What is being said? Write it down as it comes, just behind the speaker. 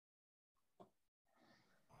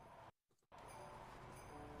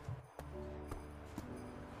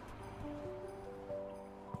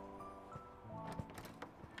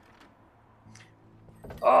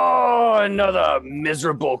another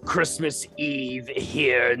miserable Christmas Eve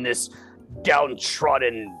here in this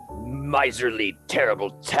downtrodden, miserly,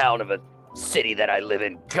 terrible town of a city that I live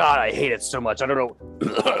in. God, I hate it so much. I don't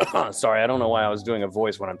know. Sorry, I don't know why I was doing a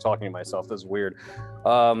voice when I'm talking to myself. That's weird.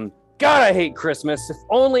 God, I hate Christmas. If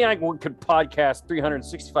only I could podcast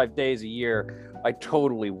 365 days a year, I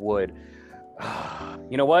totally would.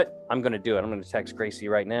 You know what? I'm going to do it. I'm going to text Gracie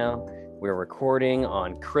right now. We're recording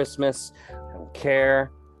on Christmas. I don't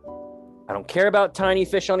care. I don't care about Tiny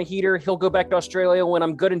Fish on a Heater. He'll go back to Australia when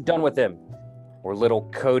I'm good and done with him. Or little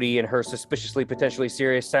Cody and her suspiciously, potentially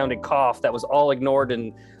serious sounding cough that was all ignored,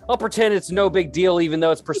 and I'll pretend it's no big deal even though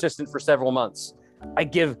it's persistent for several months. I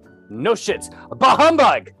give no shits. Bah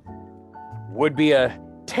humbug! Would be a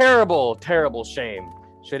terrible, terrible shame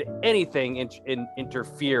should anything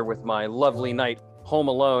interfere with my lovely night home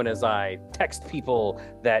alone as I text people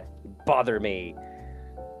that bother me.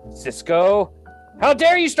 Cisco, how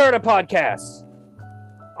dare you start a podcast?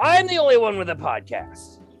 I'm the only one with a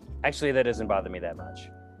podcast. Actually, that doesn't bother me that much.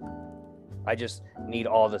 I just need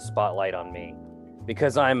all the spotlight on me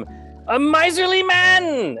because I'm a miserly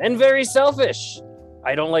man and very selfish.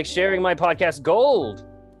 I don't like sharing my podcast gold.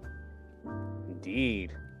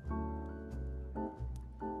 Indeed.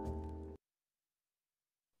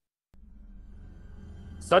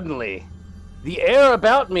 Suddenly, the air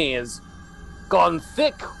about me has gone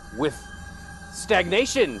thick with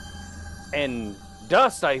stagnation and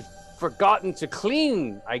dust. I've forgotten to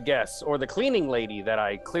clean, I guess, or the cleaning lady that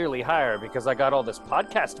I clearly hire because I got all this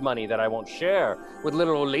podcast money that I won't share with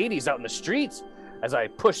little old ladies out in the streets as I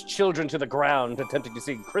push children to the ground attempting to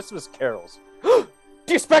sing Christmas carols.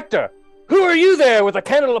 Dear Spectre, who are you there with a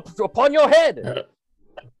candle upon your head?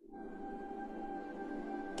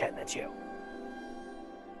 Ken, that's you.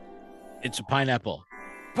 It's a pineapple.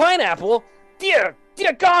 Pineapple? Dear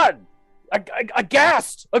God! A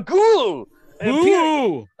ghast! A ghoul!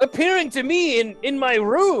 Appearing to me in my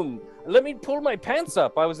room. Let me pull my pants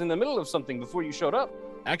up. I was in the middle of something before you showed up.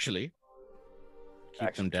 Actually,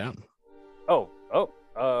 keep them down.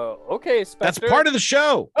 Okay, Spectre. That's part of the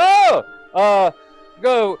show.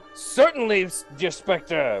 Go, certainly, dear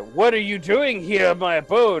Spectre. What are you doing here in my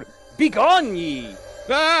abode? Begone ye!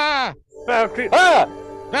 Ah!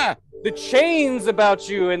 Ah! The chains about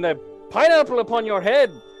you and the pineapple upon your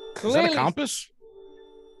head. Clearly... Is that a compass?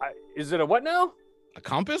 Is it a what now? A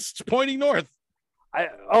compass? It's pointing north.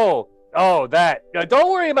 That.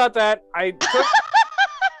 Don't worry about that.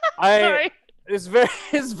 Sorry. It's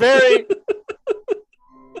very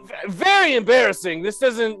very embarrassing. This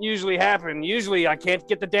doesn't usually happen. Usually I can't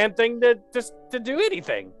get the damn thing to do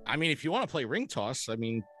anything. I mean, if you want to play ring toss, I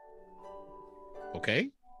mean, okay.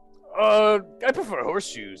 I prefer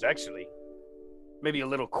horseshoes, actually. Maybe a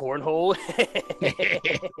little cornhole.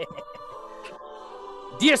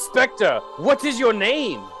 Dear Spectre, what is your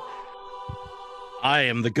name? I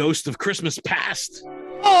am the ghost of Christmas past.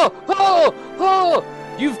 Oh!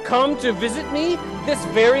 You've come to visit me this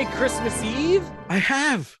very Christmas Eve? I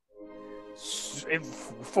have.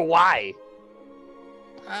 For why?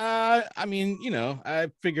 I mean,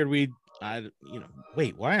 I figured wait,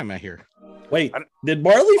 why am I here? Wait, did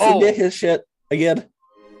Marley forget his shit again?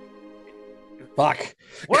 Fuck.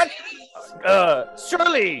 What?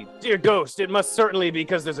 Surely, dear ghost, it must certainly be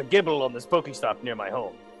because there's a gibble on this Pokestop near my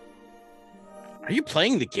home. Are you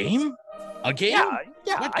playing the game? A game?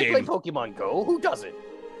 Yeah, What I game? play Pokemon Go. Who doesn't?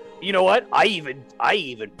 You know what? I even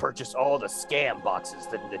purchased all the scam boxes,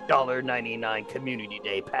 the $1.99 Community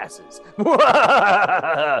Day passes.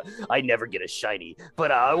 I never get a shiny,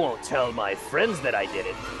 but I won't tell my friends that I did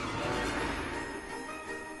it.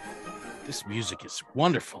 This music is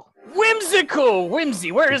wonderful. Whimsical!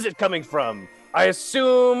 Whimsy, where is it coming from? I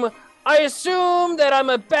assume that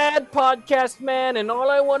I'm a bad podcast man and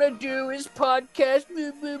all I want to do is podcast.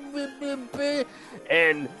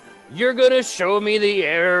 And you're going to show me the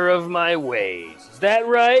error of my ways. Is that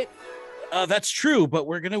right? That's true, but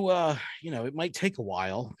we're going to, it might take a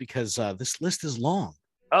while because this list is long.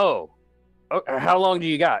 Oh, how long do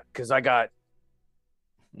you got? Because I got,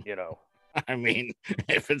 I mean,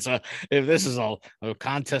 if this is a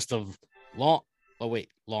contest of long. Oh, wait,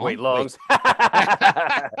 long. Wait, longs. Wait.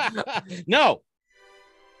 No,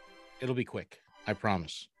 it'll be quick. I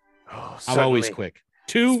promise. Oh, I'm always quick.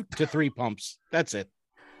 2 to 3 pumps. That's it.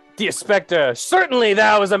 Dear Spectre, certainly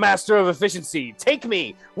thou is a master of efficiency. Take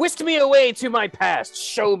me, whisk me away to my past.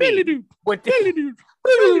 Show me what.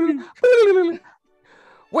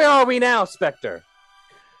 Where are we now, Spectre?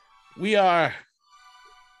 We are.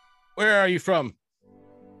 Where are you from?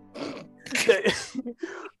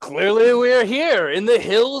 Clearly we're here in the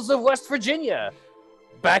hills of West Virginia.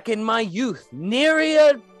 Back in my youth, near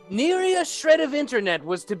Nary a shred of internet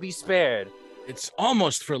was to be spared. It's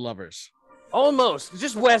almost for lovers. Almost,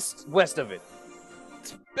 just west of it.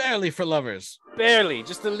 It's barely for lovers. Barely,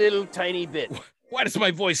 just a little tiny bit. Why does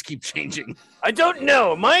my voice keep changing? I don't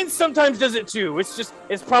know. Mine sometimes does it too.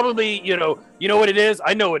 It's probably, you know what it is?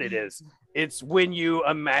 I know what it is. It's when you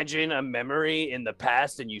imagine a memory in the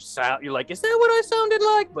past and you're like, is that what I sounded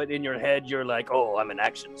like? But in your head, you're like, oh, I'm an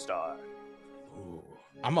action star. Ooh,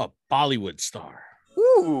 I'm a Bollywood star.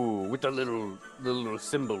 Ooh, with the little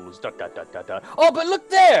symbols. Dot, dot, dot, dot, dot. Oh, but look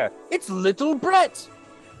there. It's little Brett.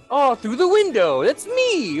 Oh, through the window. That's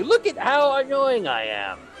me. Look at how annoying I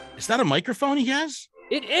am. Is that a microphone he has?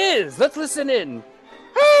 It is. Let's listen in.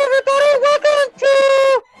 Hey, everybody. Welcome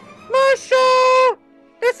to my show.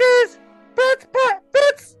 This is Brett's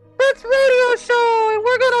radio show, and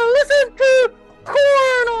we're going to listen to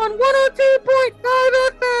Corn on 102.5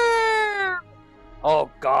 FM. Oh,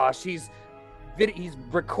 gosh. He's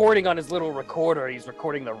recording on his little recorder. He's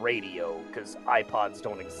recording the radio because iPods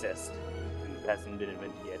don't exist. It hasn't been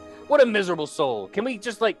invented yet. What a miserable soul. Can we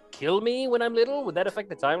just, kill me when I'm little? Would that affect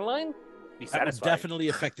the timeline? Be satisfied. That would definitely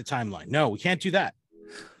affect the timeline. No, we can't do that.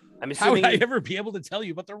 I'm assuming... How would I ever be able to tell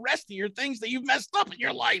you about the rest of your things that you've messed up in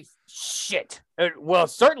your life? Shit. Well,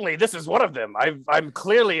 certainly this is one of them. I'm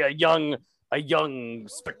clearly a young,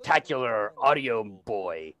 spectacular audio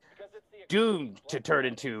boy, doomed to turn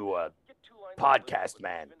into a podcast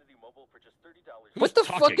man. What the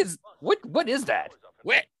fuck is... What is that?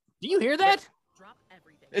 What? Do you hear that?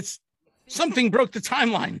 It's... Something broke the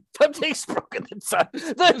timeline. Something's broken the time.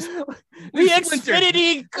 The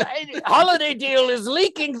Xfinity holiday deal is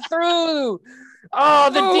leaking through. Oh,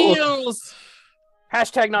 the deals.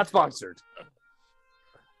 Hashtag not sponsored.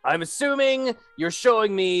 I'm assuming you're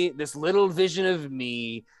showing me this little vision of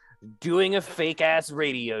me doing a fake-ass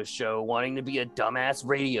radio show, wanting to be a dumbass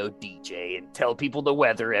radio DJ and tell people the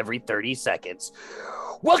weather every 30 seconds.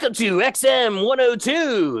 Welcome to XM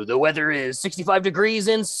 102. The weather is 65 degrees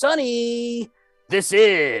and sunny. This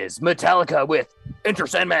is Metallica with Enter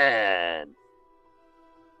Sandman.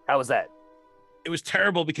 How was that? It was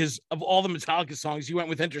terrible because of all the Metallica songs, you went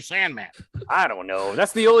with Enter Sandman. I don't know.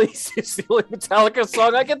 It's the only Metallica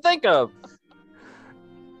song I can think of.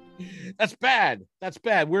 That's bad. That's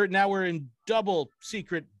bad. We're in double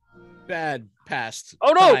secret bad past.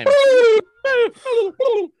 Oh no!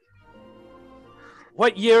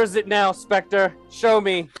 What year is it now, Spectre? Show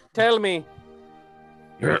me. Tell me.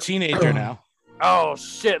 You're a teenager now. Oh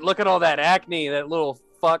shit! Look at all that acne, that little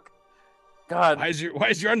fuck. God. Why is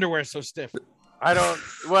your underwear so stiff? I don't.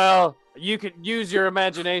 Well, you could use your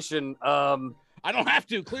imagination. I don't have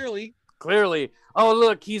to. Clearly. Oh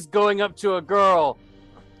look, he's going up to a girl.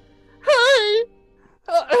 Hey.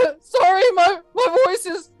 Sorry, my voice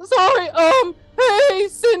is sorry. Hey,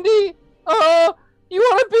 Cindy. You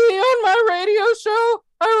want to be on my radio show?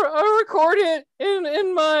 I record it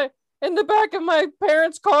in the back of my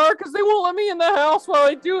parents' car because they won't let me in the house while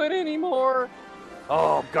I do it anymore.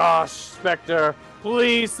 Oh gosh, Spectre,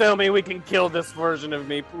 please tell me we can kill this version of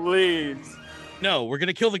me, please. No, we're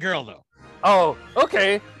gonna kill the girl though. Oh,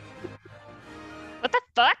 okay. What the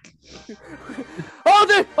fuck?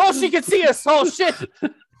 Oh, she can see us. Oh shit!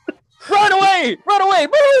 Run away!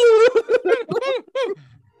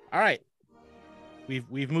 All right.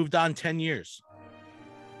 We've moved on 10 years.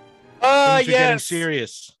 Things are getting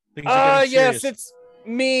serious. Yes, it's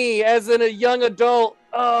me as a young adult.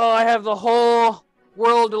 Oh, I have the whole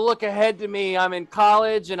world to look ahead to me. I'm in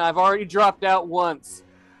college and I've already dropped out once.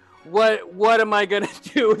 What am I gonna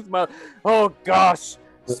do with my? Oh gosh,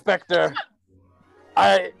 Spectre.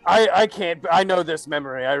 I can't. I know this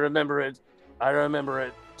memory. I remember it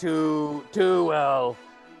too well.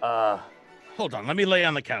 Hold on. Let me lay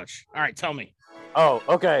on the couch. All right, tell me. Oh,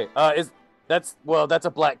 okay. That's a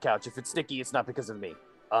black couch. If it's sticky, it's not because of me.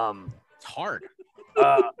 It's hard.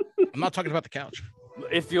 I'm not talking about the couch.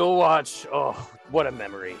 If you'll watch, oh, what a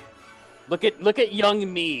memory. Look at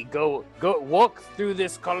young me go walk through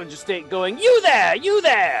this college estate going, you there. You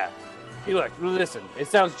look, listen, it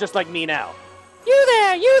sounds just like me now. You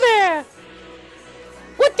there.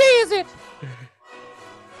 What day is it?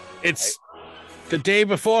 It's the day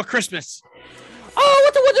before Christmas. Oh,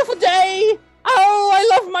 what a wonderful day. Oh,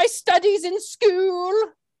 I love my studies in school.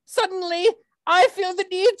 Suddenly, I feel the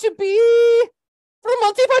need to be from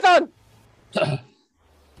Monty Python.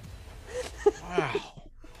 Wow.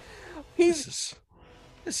 This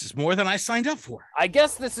is more than I signed up for. I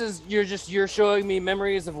guess you're showing me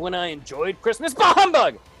memories of when I enjoyed Christmas. Bah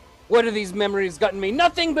humbug! What have these memories gotten me?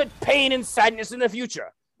 Nothing but pain and sadness in the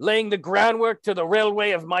future, laying the groundwork to the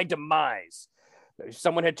railway of my demise. If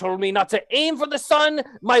someone had told me not to aim for the sun,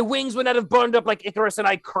 my wings would not have burned up like Icarus and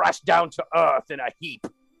I crashed down to earth in a heap.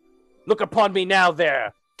 Look upon me now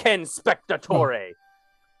there, Ken Spectatore.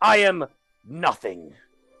 I am nothing.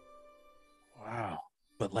 Wow.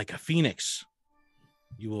 But like a phoenix,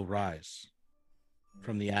 you will rise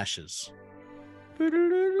from the ashes.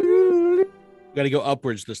 You got to go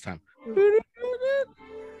upwards this time.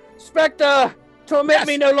 Spectre, torment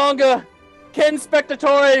me no longer. Ken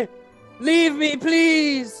Spectatore, leave me,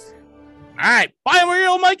 please. All right. Bye,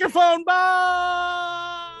 real microphone.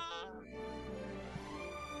 Bye.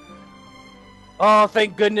 Oh,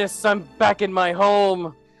 thank goodness I'm back in my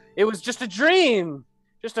home. It was just a dream.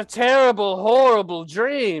 Just a terrible, horrible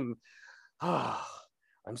dream. I'm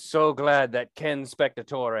so glad that Ken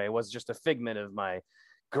Spectatore was just a figment of my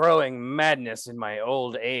growing madness in my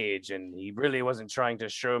old age, and he really wasn't trying to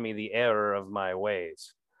show me the error of my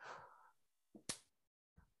ways.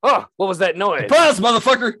 Oh, what was that noise? Surprise,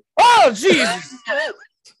 motherfucker! Oh, Jesus!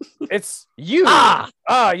 It's you.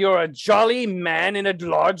 You're a jolly man in a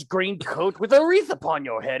large green coat with a wreath upon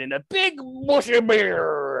your head and a big bushy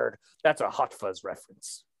beard. That's a Hot Fuzz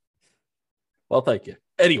reference. Well, thank you.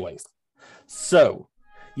 Anyways, so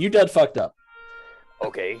you done fucked up.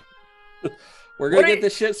 Okay. We're gonna get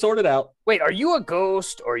this shit sorted out. Wait, are you a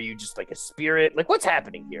ghost or are you just like a spirit? Like, what's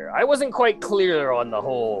happening here? I wasn't quite clear on the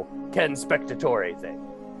whole Ken Spectatore thing.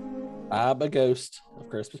 I'm a ghost of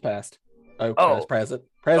Christmas past. Oh, present.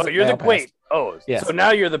 Oh, you're the past. wait. Oh, yes. So now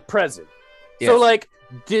you're the present. Yes. So like,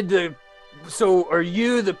 so are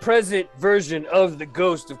you the present version of the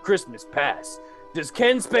ghost of Christmas past? Does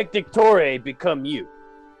Ken Spectatore become you?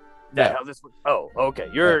 That how this? Oh, okay.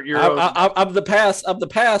 You're. I'm the past. I'm the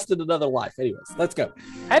past in another life. Anyways, let's go.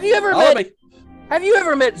 Have you ever met? Have you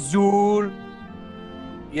ever met Zool?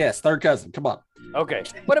 Yes, third cousin. Come on. Okay.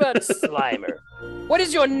 What about Slimer? What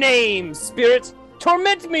is your name, spirit?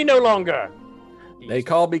 Torment me no longer. They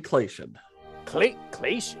call me Clation.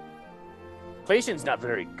 Clation? Clation's not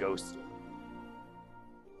very ghostly.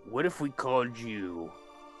 What if we called you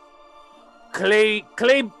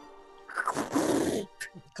Clayshaboo?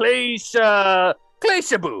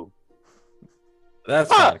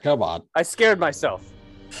 That's fine. Come on. I scared myself.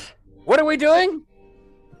 What are we doing?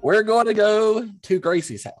 We're going to go to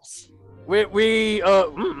Gracie's house. Well,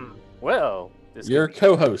 your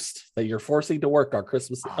co-host that you're forcing to work on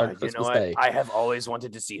Christmas Day. I have always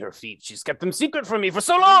wanted to see her feet. She's kept them secret from me for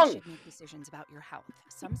so long. You should make decisions about your health.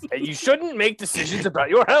 And you shouldn't make decisions about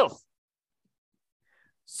your health.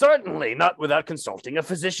 Certainly not without consulting a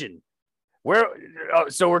physician.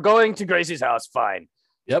 So we're going to Gracie's house. Fine.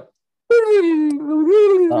 Yep.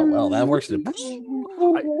 Oh well, that works.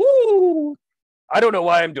 I don't know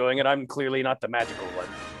why I'm doing it. I'm clearly not the magical one.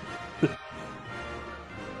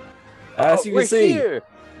 As you can see, here.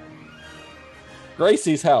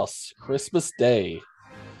 Gracie's house, Christmas Day.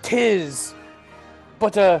 'Tis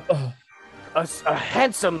but a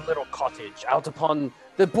handsome little cottage out upon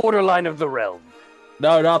the borderline of the realm.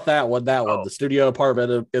 No, not that one. That one, the studio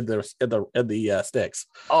apartment in the sticks.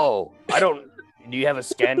 Oh, I don't. Do you have a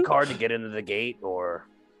scan card to get into the gate, or?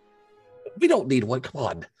 We don't need one. Come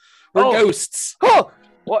on, we're ghosts. Oh,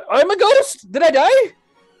 what? I'm a ghost. Did I die?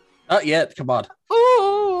 Not yet. Come on.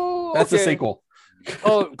 Oh, that's a sequel.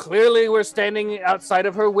 Oh, clearly we're standing outside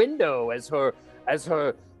of her window as her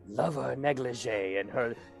lover negligee and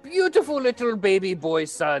her beautiful little baby boy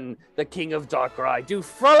son, the king of Darkrai, do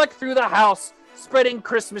frolic through the house, spreading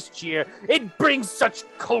Christmas cheer. It brings such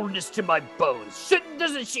coldness to my bones.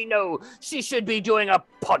 Doesn't she know she should be doing a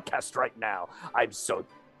podcast right now? I'm so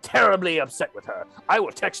terribly upset with her. I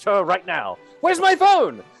will text her right now. Where's my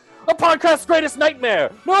phone? A podcast's greatest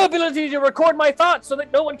nightmare. No ability to record my thoughts so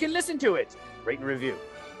that no one can listen to it. Rate and review.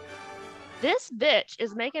 This bitch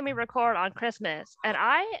is making me record on Christmas, and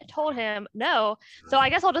I told him no, so I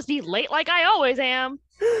guess I'll just be late like I always am.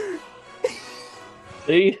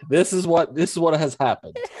 See, this is what has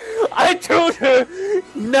happened. I told her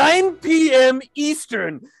 9 p.m.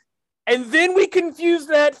 Eastern, and then we confused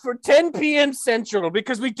that for 10 p.m. Central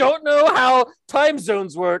because we don't know how time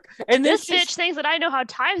zones work. And then this bitch thinks that I know how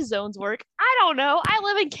time zones work. I don't know. I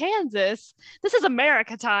live in Kansas. This is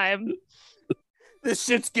America time. This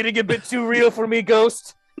shit's getting a bit too real for me,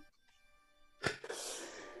 Ghost.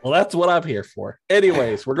 Well, that's what I'm here for.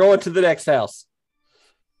 Anyways, we're going to the next house.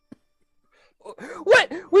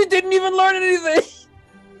 What? We didn't even learn anything.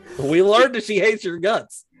 We learned that she hates your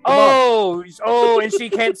guts. Oh, and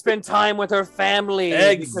she can't spend time with her family.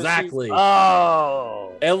 Exactly.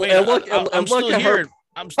 I'm still here.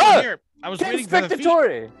 I'm still here. I was waiting for the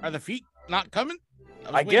feet. Are the feet not coming?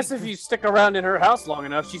 I guess if you stick around in her house long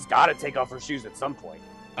enough, she's got to take off her shoes at some point.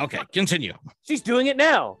 Okay, continue. She's doing it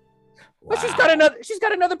now. But Wow. she's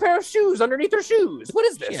got another pair of shoes underneath her shoes. What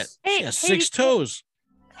is this? She has 6 toes.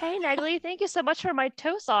 Hey, Negley, thank you so much for my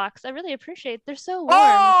toe socks. I really appreciate it. They're so warm.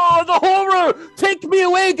 Oh, the horror! Take me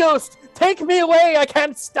away, ghost! Take me away! I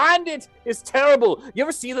can't stand it! It's terrible. You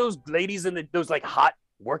ever see those ladies in those like hot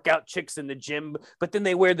workout chicks in the gym, but then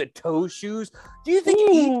they wear the toe shoes? Do you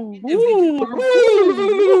think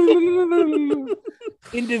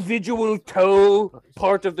individual toe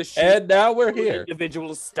part of the shoe? And now we're here.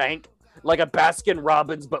 Individual stank like a Baskin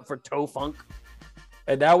Robbins, but for toe funk.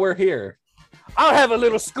 And now we're here. I'll have a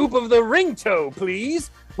little scoop of the ring toe, please.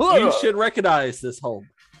 You should recognize this home.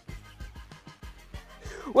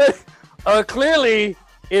 Well, clearly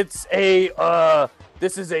it's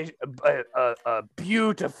this is a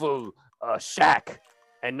beautiful shack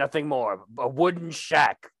and nothing more. A wooden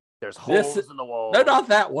shack. There's holes in the wall. No, not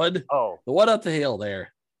that one. Oh, the one up the hill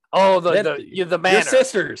there. Oh, the manor. Your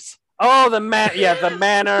sisters. Oh, the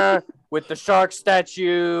manor with the shark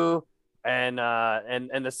statue and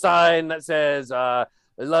the sign that says I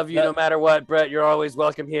love you no matter what, Brett. You're always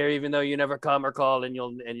welcome here, even though you never come or call, and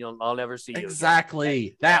I'll never see you.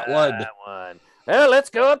 Exactly. That one. Well,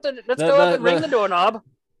 let's go up and ring the doorknob.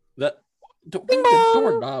 Ring the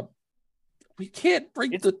doorknob. We can't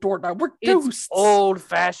ring the doorknob. We're ghosts. It's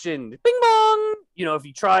old-fashioned. Bing bong. You know, if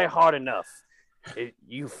you try hard enough,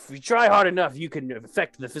 you can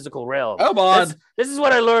affect the physical realm. Come on. This is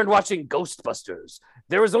what I learned watching Ghostbusters.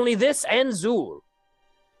 There was only this and Zool.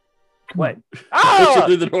 What? Push you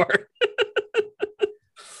through the door.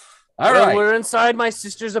 All right. We're inside my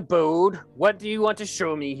sister's abode. What do you want to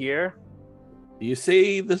show me here? You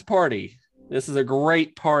see this party? This is a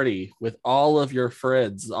great party with all of your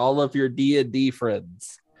friends, all of your D&D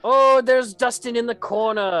friends. Oh, there's Dustin in the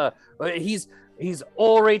corner. He's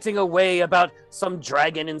orating away about some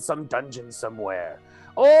dragon in some dungeon somewhere.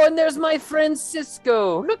 Oh, and there's my friend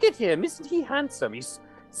Cisco. Look at him. Isn't he handsome?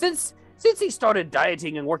 Since he started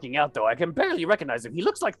dieting and working out, though, I can barely recognize him. He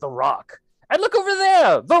looks like The Rock. And look over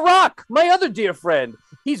there, The Rock, my other dear friend.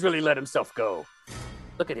 He's really let himself go.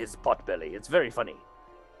 Look at his potbelly. It's very funny.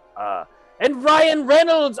 And Ryan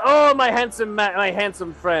Reynolds. Oh, my handsome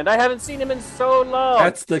friend. I haven't seen him in so long.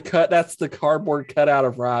 That's the cardboard cutout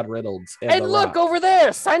of Ryan Reynolds. And look over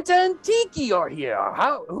there, Santa and Tiki are here.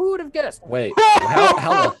 Who would have guessed? Wait,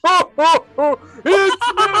 how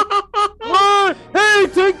It's me. Hey,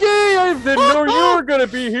 Tiki, I didn't know you were gonna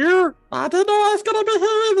be here. I didn't know I was gonna be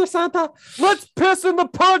here either, Santa. Let's piss in the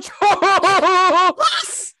punch.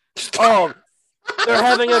 Oh, they're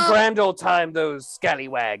having a grand old time, those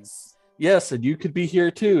scallywags. Yes, and you could be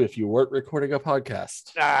here too if you weren't recording a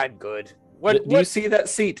podcast. I'm good. Do you see that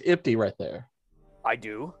seat empty right there? I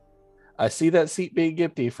do. I see that seat being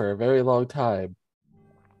empty for a very long time.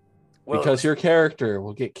 Well, because your character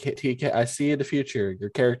will get TK. I see in the future your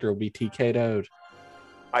character will be TK'd.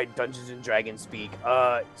 I Dungeons and Dragons speak.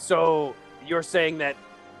 So you're saying that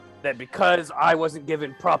because I wasn't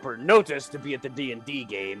given proper notice to be at the D&D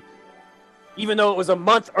game, even though it was a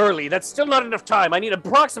month early, that's still not enough time. I need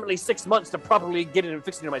approximately 6 months to properly get it and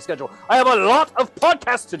fix it into my schedule. I have a lot of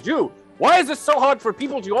podcasts to do. Why is this so hard for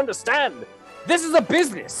people to understand? This is a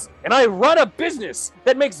business, and I run a business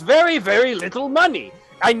that makes very, very little money.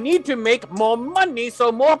 I need to make more money,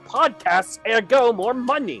 so more podcasts, ergo more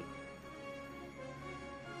money.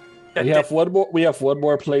 We have one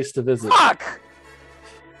more place to visit. Fuck!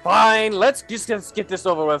 Fine, let's get this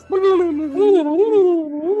over with.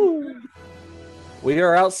 We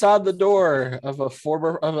are outside the door of a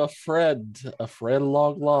friend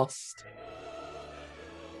long lost.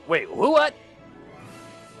 Wait, what?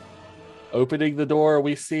 Opening the door,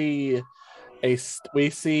 we see a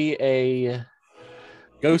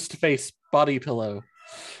ghost face body pillow.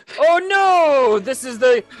 Oh no! This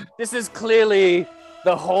is clearly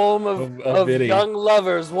the home of young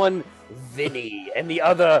lovers. One Vinny, and the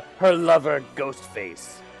other her lover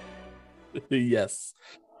Ghostface. Yes.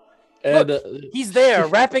 And look, he's there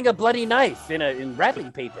wrapping a bloody knife in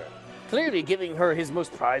wrapping paper, clearly giving her his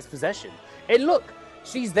most prized possession. And look,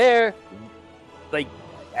 she's there, like,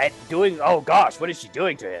 doing. Oh gosh, what is she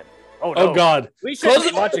doing to him? Oh no! Oh God! We shouldn't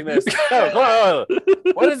be watching this. Oh,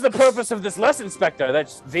 what is the purpose of this lesson, Spectre?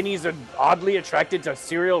 That Vinny's are oddly attracted to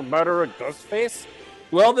serial murderer Ghostface?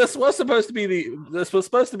 Well, this was supposed to be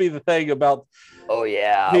the thing about. Oh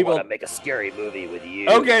yeah, people... I want to make a scary movie with you.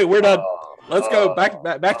 Okay, we're done. Let's go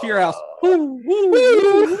back to your house.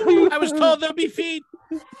 I was told there'll be feet.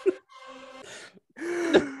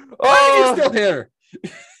 Why are you still here?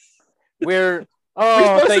 We're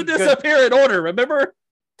supposed to disappear in order. Remember?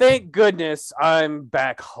 Thank goodness I'm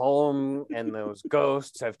back home and those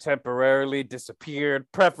ghosts have temporarily disappeared,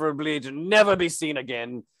 preferably to never be seen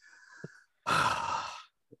again.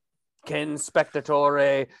 Ken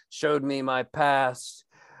Spectatore showed me my past,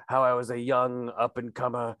 how I was a young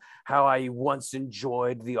up-and-comer, how I once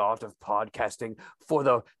enjoyed the art of podcasting for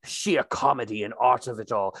the sheer comedy and art of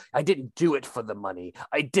it all. I didn't do it for the money.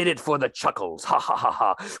 I did it for the chuckles. Ha ha ha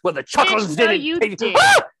ha. Well, the chuckles Bitch, no, didn't you pay- did.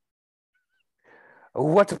 Ah!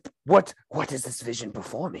 What is this vision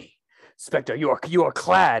before me? Spectre, you are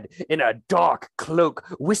clad in a dark cloak,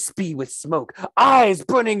 wispy with smoke, eyes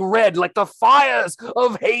burning red like the fires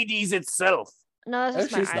of Hades itself. No, that's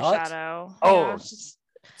just No, my she's not. eyeshadow. Oh, Yeah, it's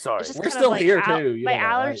Sorry. just We're kind of still like here, too. You My know that,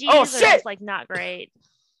 right? allergies Oh, are shit! just like not great.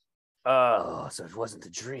 Oh, so it wasn't a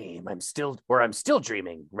dream. I'm still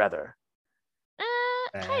dreaming, rather.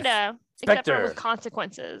 Kinda. Except for Spectre. with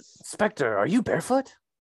consequences. Spectre, are you barefoot?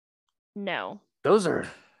 No. Those are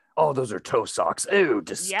toe socks. Ew,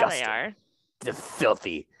 disgusting. Yeah, they are. The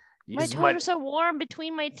filthy. My Is toes are so warm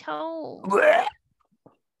between my toes. Blech.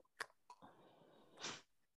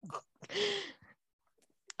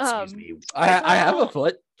 Excuse me. I have a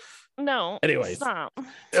foot. No. Anyways. Stop.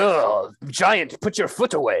 Oh, giant, put your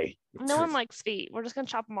foot away. No one likes feet. We're just gonna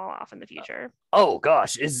chop them all off in the future. Oh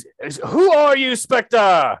gosh, who are you,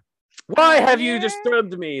 Spectre? Why I'm have you here.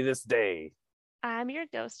 disturbed me this day? I'm your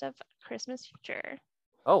ghost of Christmas future.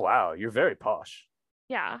 Oh wow, you're very posh.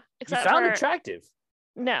 Yeah. You Except sound for attractive.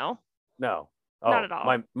 no. No. Not at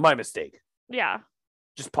all. My mistake. Yeah.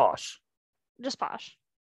 Just posh. Just posh.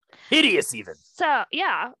 Hideous even. So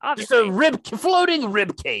yeah, Just obviously. a floating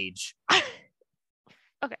rib cage.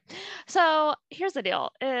 Okay. So here's the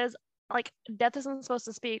deal: is like death isn't supposed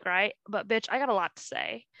to speak, right? But bitch, I got a lot to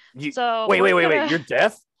say. So Wait. we're gonna- You're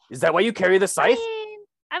deaf? Is that why you carry the scythe?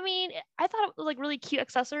 I mean, I thought it was like really cute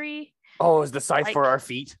accessory. Oh, is the scythe like- for our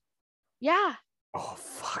feet? Yeah. Oh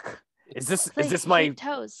fuck. Is this It's like is this my feet,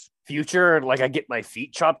 toes? future? Like I get my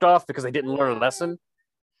feet chopped off because I didn't learn a lesson?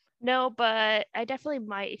 No, but I definitely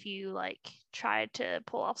might if you like tried to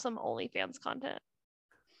pull off some OnlyFans content.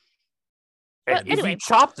 But If anyway. you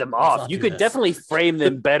chop them off, not you do could this. definitely frame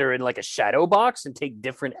them better in like a shadow box and take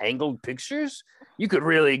different angled pictures. You could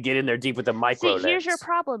really get in there deep with the micro See, here's your lens.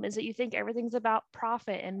 problem: is that you think everything's about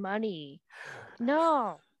profit and money.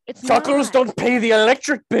 No, it's Chuckles not. don't pay the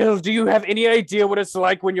electric bill. Do you have any idea what it's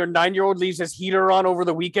like when your 9-year-old leaves his heater on over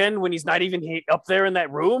the weekend when he's not even up there in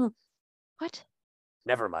that room? What?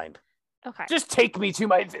 Never mind. Okay. Just take me to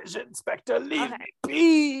my vision, Spectre. Leave Okay.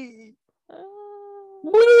 me be.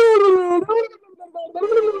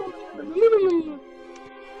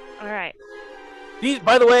 All right. These,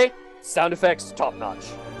 by the way, sound effects top notch.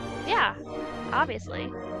 Yeah.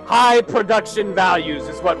 Obviously. High production values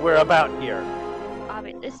is what we're about here.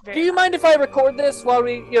 It's very. Do you mind if I record this while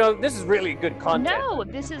we, this is really good content. No,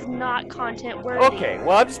 this is not content worthy. Okay,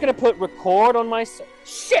 well, I'm just gonna put record on my.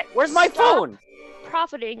 Shit, where's my Stop. phone?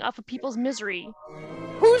 Profiting off of people's misery.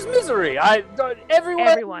 Whose misery? Everyone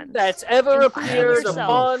Everyone's. that's ever Including appeared yourself.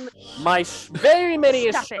 upon my very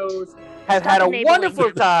many Stop it. shows have Stop had a enabling.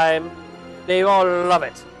 wonderful time. They all love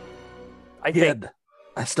it. I think. Kid,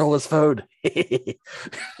 I stole his phone.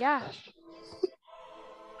 Yeah.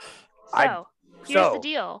 I- So, here's so- the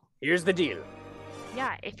deal. Here's the deal.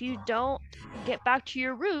 Yeah, if you don't get back to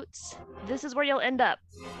your roots, this is where you'll end up.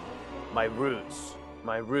 My roots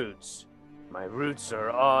are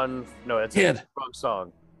on. No, that's Kid. a wrong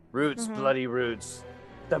song. Roots, Mhm. bloody roots.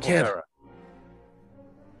 Double Kid. Terra.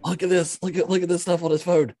 Look at this. Look at this stuff on his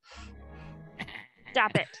phone.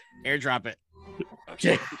 Stop it. Airdrop it.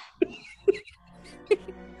 Okay.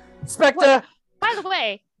 Spectre. By the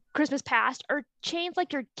way, Christmas past, are chains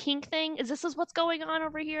like your kink thing? Is what's going on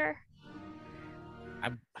over here? I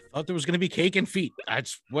thought there was going to be cake and feet.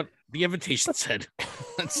 That's what the invitation said.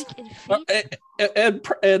 That's, Kink and feet?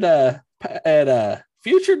 And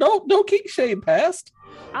future, don't keep shame past.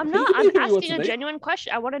 I'm you not. can I'm do what you want asking to a do. genuine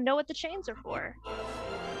question. I want to know what the chains are for.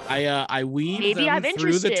 I weave Maybe them I'm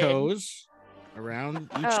through the interested. toes, around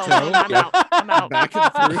each Oh, toe, I'm out. I'm out. back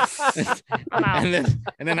and through, I'm out.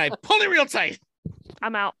 and then I pull it real tight.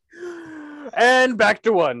 I'm out. And back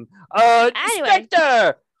to one. Anyway.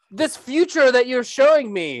 Spectre, this future that you're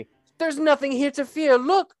showing me, there's nothing here to fear.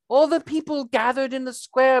 Look, all the people gathered in the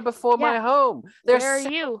square before my Yeah. home. They're Where are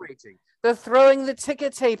you? celebrating. They're throwing the ticker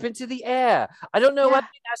tape into the air. I don't know why Yeah.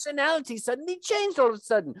 my nationality suddenly changed all of a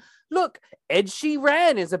sudden. Look, Ed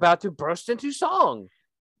Sheeran is about to burst into song.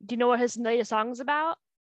 Do you know what his latest song's about?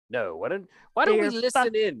 No, why don't we You're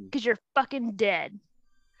listen in? Because you're fucking dead.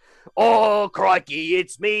 Oh, crikey,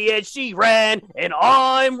 it's me, Ed Sheeran, and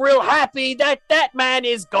I'm real happy that man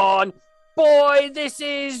is gone. boy, this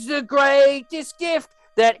is the greatest gift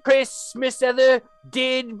that Christmas ever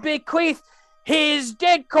did bequeath. His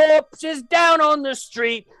dead corpse is down on the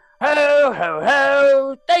street. Ho, ho,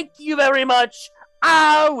 ho. Thank you very much.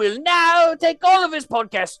 I will now take all of his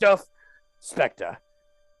podcast stuff. Spectre,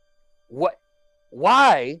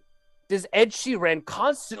 why does Ed Sheeran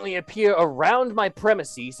constantly appear around my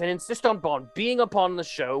premises and insist on being upon the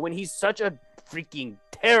show when he's such a freaking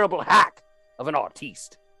terrible hack of an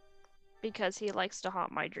artiste? Because he likes to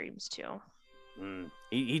haunt my dreams too.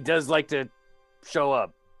 He does like to show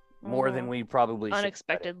up more than we probably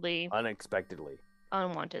unexpectedly. Unexpectedly.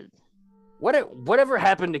 Unwanted. Whatever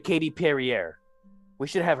happened to Katy Perrier? We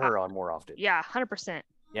should have her on more often. Yeah, 100%.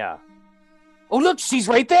 Yeah. Oh, look, she's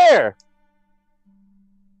right there.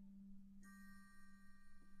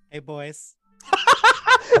 Hey, boys.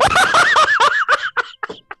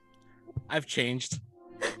 I've changed.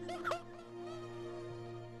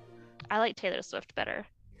 I like Taylor Swift better.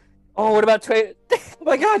 Oh, what about Oh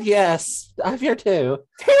my God, yes. I'm here too.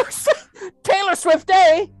 Taylor Swift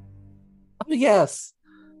Day? Oh, yes.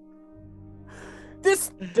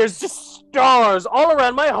 There's just stars all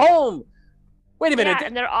around my home. Wait a minute. Yeah,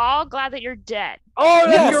 and they're all glad that you're dead. Oh,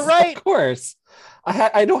 Yes, you're right. Of course.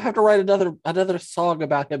 I don't have to write another song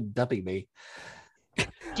about him dumping me. Do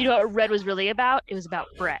you know what Red was really about? It was about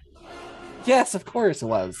Brett, Yes, of course it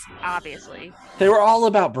was. obviously. They were all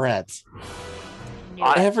about Brett. Knew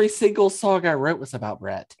it. Every single song I wrote was about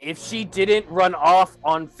Brett. If she didn't run off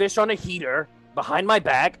on Fish on a Heater behind my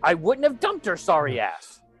back, I wouldn't have dumped her sorry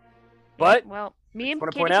ass. But Well, me and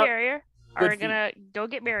wanna Katie point out, Carrier good are feet. gonna go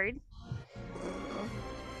get married.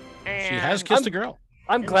 And She has kissed a girl.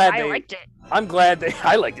 I'm glad I they. liked it. I'm glad they.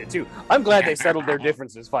 I liked it too. I'm glad they settled their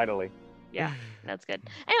differences finally. Yeah, that's good.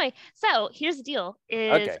 Anyway, so here's the deal: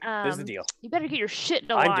 is Okay, here's the deal. you better get your shit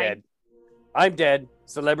in a line. I'm dead. I'm dead.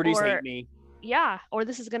 Celebrities Or- hate me. Yeah, or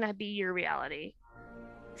this is gonna be your reality.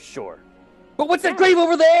 Sure. But what's that grave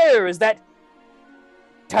over there? Is that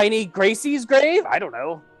Tiny Gracie's grave? I don't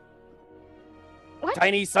know. What?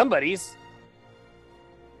 Tiny somebody's.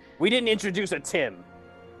 We didn't introduce a Tim.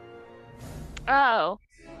 Oh.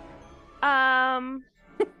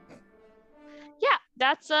 Yeah,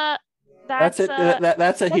 that's That's it.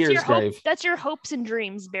 That's a here's your grave. That's your hopes and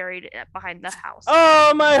dreams buried behind the house.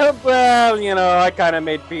 Oh, my hope. Well, you know, I kind of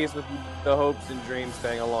made peace with the hopes and dreams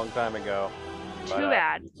thing a long time ago. Too but,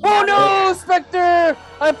 bad. Oh no, Spectre!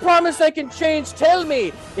 I promise I can change. Tell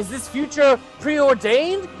me, is this future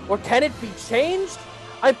preordained or can it be changed?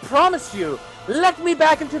 I promise you. Let me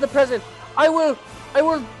back into the present. I will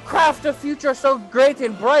craft a future so great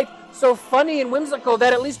and bright, so funny and whimsical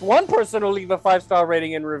that at least one person will leave a 5-star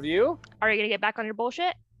rating and review. Are you gonna get back on your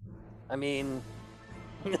bullshit? I mean,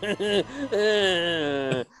 A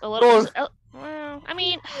little. Well, I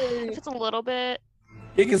mean, if it's a little bit.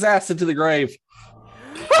 Kick his ass into the grave.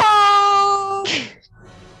 Oh!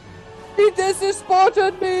 He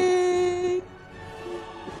disappointed me.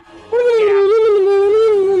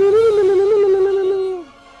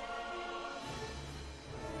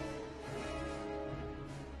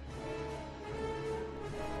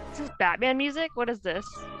 Is this Batman music? What is this?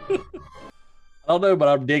 I don't know, but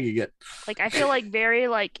I'm digging it. Like, I feel like very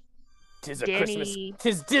like Tis a Danny. Christmas.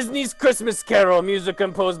 Tis Disney's Christmas Carol, music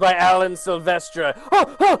composed by Alan Silvestre.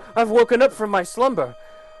 Oh! I've woken up from my slumber,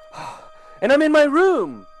 and I'm in my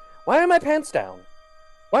room. Why are my pants down?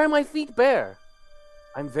 Why are my feet bare?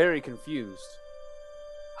 I'm very confused.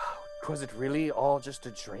 Was it really all just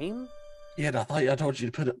a dream? Yeah, and I told you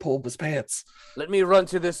to pull up his pants. Let me run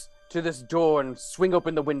to this door and swing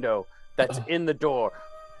open the window that's in the door.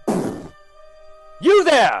 You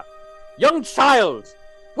there, young child!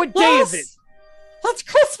 What day is it? That's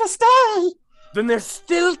Christmas Day! Then there's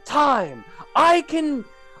still time. I can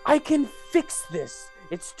fix this.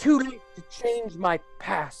 It's too late to change my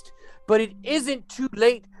past, but it isn't too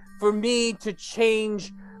late for me to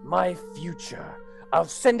change my future. I'll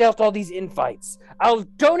send out all these invites. I'll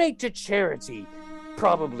donate to charity,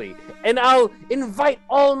 probably, and I'll invite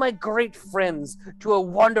all my great friends to a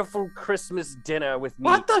wonderful Christmas dinner with me.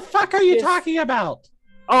 What the fuck are you Yes. talking about?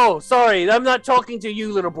 Oh, sorry. I'm not talking to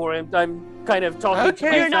you, little boy. I'm kind of talking to Okay.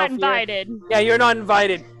 myself you're not here. invited. Yeah, you're not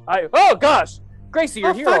invited. Oh gosh, Gracie,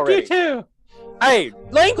 you're here fuck already. you too. Hey,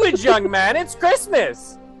 language, young man. It's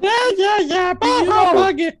Christmas. Yeah. Bah You know-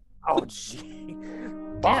 humbug it. Oh, gee.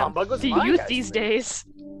 Damn, Humbug was the my youth guy's these name. days.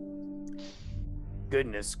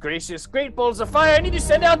 Goodness gracious, great balls of fire. I need to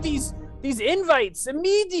send out these invites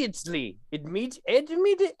immediately.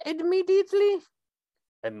 Immediately?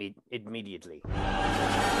 Immediately.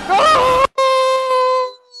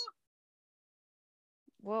 Oh!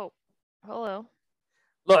 Whoa. Hello.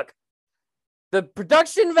 Look, the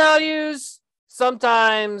production values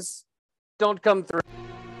sometimes don't come through.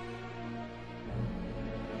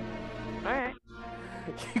 All right.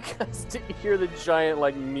 You guys didn't hear the giant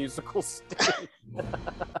like musical sting.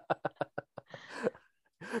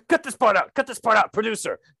 Cut this part out,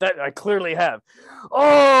 producer. That I clearly have.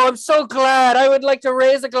 Oh, I'm so glad. I would like to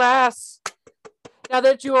raise a glass. Now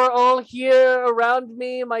that you are all here around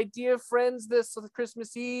me, my dear friends, this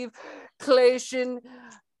Christmas Eve, Clation,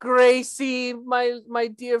 Gracie, my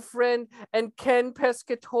dear friend, and Ken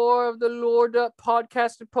Pescator of the Lord Up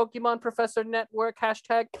Podcast and Pokemon Professor Network.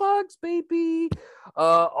 Hashtag plugs, baby.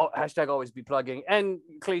 Hashtag always be plugging. And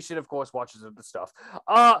Clation, of course, watches the stuff.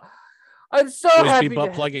 I'm so happy to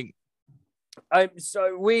plugging.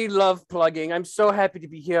 We love plugging. I'm so happy to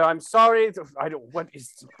be here. I'm sorry. What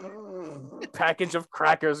is package of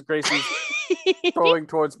crackers Gracie's throwing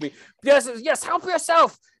towards me? Yes, help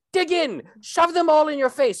yourself. Dig in. Shove them all in your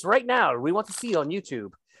face right now. We want to see on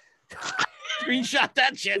YouTube. Screenshot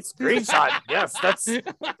that shit. Screenshot. Yes,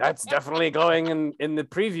 that's definitely going in the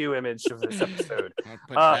preview image of this episode.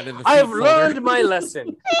 I have learned my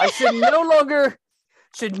lesson. I should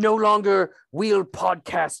no longer wield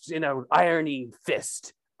podcasts in an ironing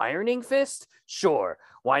fist. Ironing fist? Sure.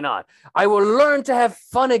 Why not? I will learn to have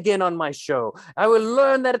fun again on my show. I will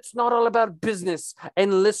learn that it's not all about business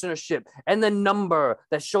and listenership and the number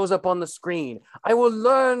that shows up on the screen. I will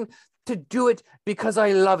learn to do it because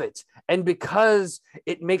I love it and because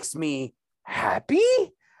it makes me happy.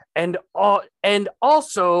 And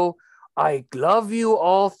also, I love you,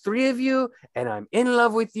 all three of you, and I'm in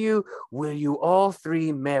love with you. Will you all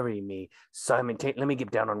three marry me? Simon Tate, let me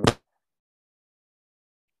get down on...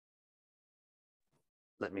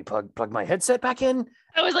 Let me plug my headset back in.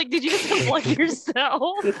 I was like, did you just unplug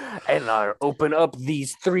yourself? And I open up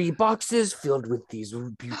these 3 boxes filled with these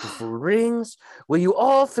beautiful rings. Will you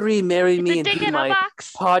all three marry me and be my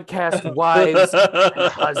podcast wives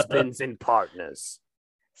and husbands and partners?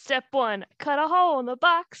 Step 1, cut a hole in the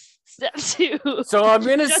box. Step 2. So I'm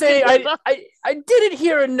gonna say I didn't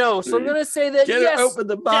hear a no. So I'm gonna say that yes. Open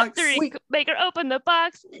the box. Step 3, make her open the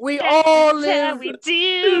box. We all live we do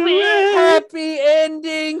it. happy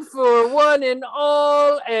ending for one and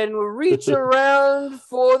all, and reach around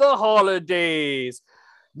for the holidays.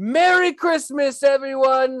 Merry Christmas,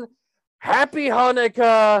 everyone. Happy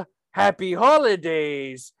Hanukkah. Happy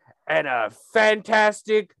holidays, and a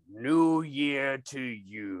fantastic New Year to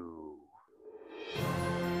you.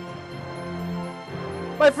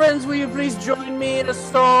 My friends, will you please join me in a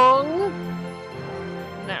song?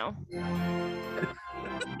 No.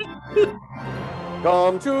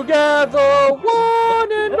 Come together,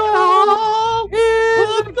 one and all.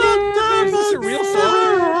 Is this a real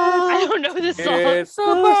song? I don't know this song. It's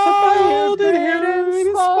about the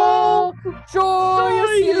hidden small,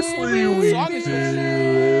 joyously we Song is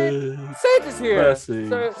Santa's here. Blessings.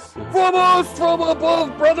 From us from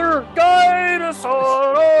above, brother, guide us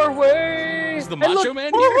on our way. Is the Macho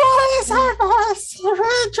Man here?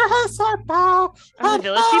 Are the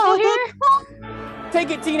village people here?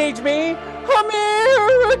 Take it, teenage me. A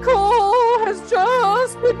miracle has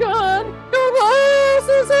just begun. Your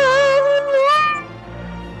blessings everywhere.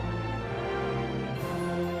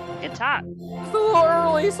 Good talk. It's a little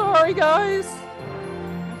early. Sorry, guys.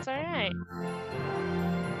 That's all right.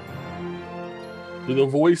 To the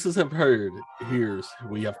voices have heard, hears,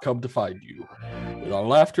 we have come to find you. With our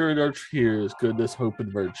laughter and our tears, goodness, hope,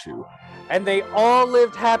 and virtue. And they all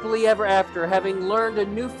lived happily ever after, having learned a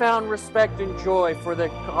newfound respect and joy for the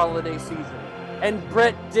holiday season. And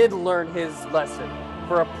Brett did learn his lesson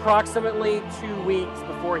for approximately 2 weeks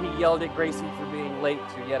before he yelled at Gracie for being late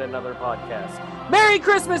to yet another podcast. Merry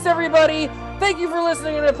Christmas, everybody! Thank you for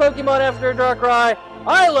listening to Pokemon After Darkrai.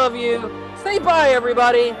 I love you. Say bye,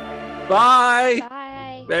 everybody. Bye.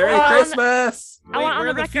 Bye. Merry Bye. Christmas. I want on where the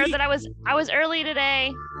are the record feet? that I was early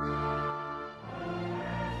today.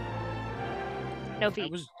 No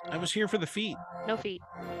feet. I was here for the feet. No feet.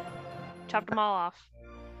 Chopped them all off.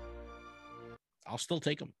 I'll still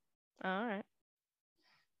take them. All right.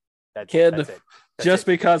 Kid, That's it. That's just it.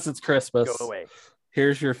 because it's Christmas, Go away.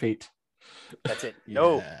 here's your feet. That's it.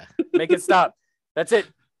 No, Yeah. make it stop. That's it.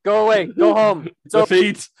 Go away. Go home. The So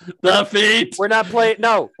feet. The feet. we're not playing.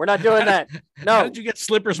 No, we're not doing that. How No, did you get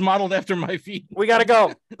slippers modeled after my feet? we gotta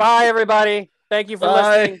go. Bye, everybody. Thank you for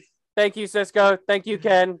Bye. listening. Thank you, Cisco. Thank you,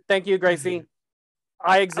 Ken. Thank you, Gracie.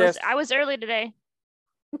 I exist. I was early today.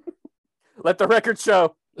 Let the record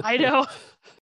show. I know.